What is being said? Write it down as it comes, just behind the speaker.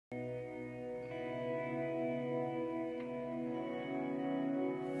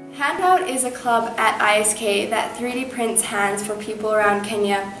Handout is a club at ISK that 3D prints hands for people around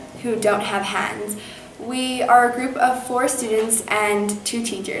Kenya who don't have hands. We are a group of 4 students and 2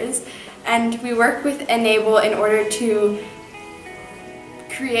 teachers, and we work with Enable in order to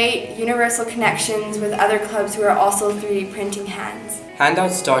create universal connections with other clubs who are also 3D printing hands.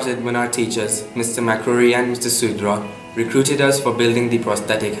 Handout started when our teachers, Mr. McCrory and Mr. Sudra, recruited us for building the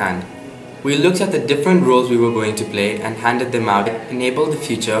prosthetic hand. We looked at the different roles we were going to play and handed them out to Enable the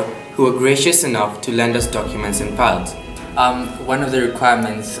Future, who were gracious enough to lend us documents and files. One of the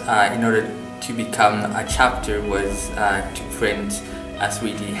requirements in order to become a chapter was to print a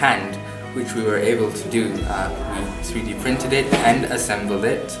 3D hand, which we were able to do. We 3D printed it and assembled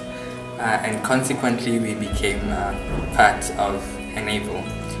it, and consequently we became part of Enable.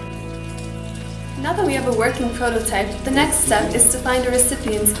 Now that we have a working prototype, the next step is to find the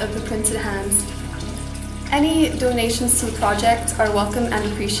recipients of the printed hands. Any donations to the project are welcome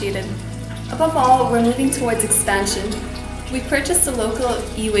and appreciated. Above all, we're moving towards expansion. We purchased a local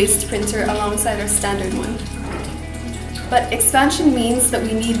e-waste printer alongside our standard one. But expansion means that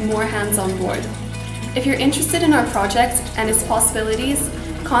we need more hands on board. If you're interested in our project and its possibilities,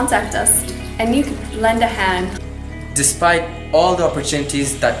 contact us and you can lend a hand. Despite all the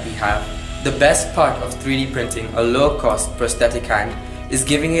opportunities that we have, the best part of 3D printing a low-cost prosthetic hand is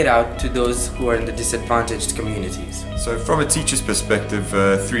giving it out to those who are in the disadvantaged communities. So from a teacher's perspective,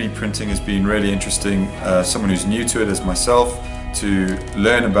 3D printing has been really interesting. Someone who's new to it as myself, to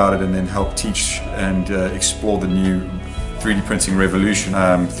learn about it and then help teach and explore the new 3D printing revolution.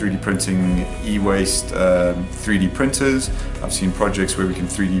 3D printing e-waste 3D printers. I've seen projects where we can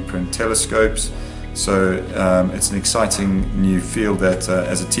 3D print telescopes. So it's an exciting new field that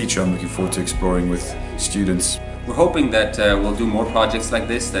as a teacher I'm looking forward to exploring with students. We're hoping that we'll do more projects like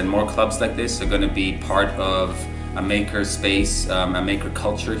this, that more clubs like this are going to be part of a maker space, a maker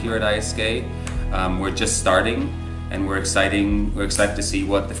culture here at ISK. We're just starting and we're excited to see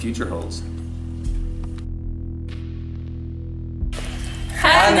what the future holds.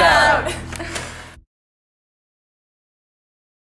 Handout!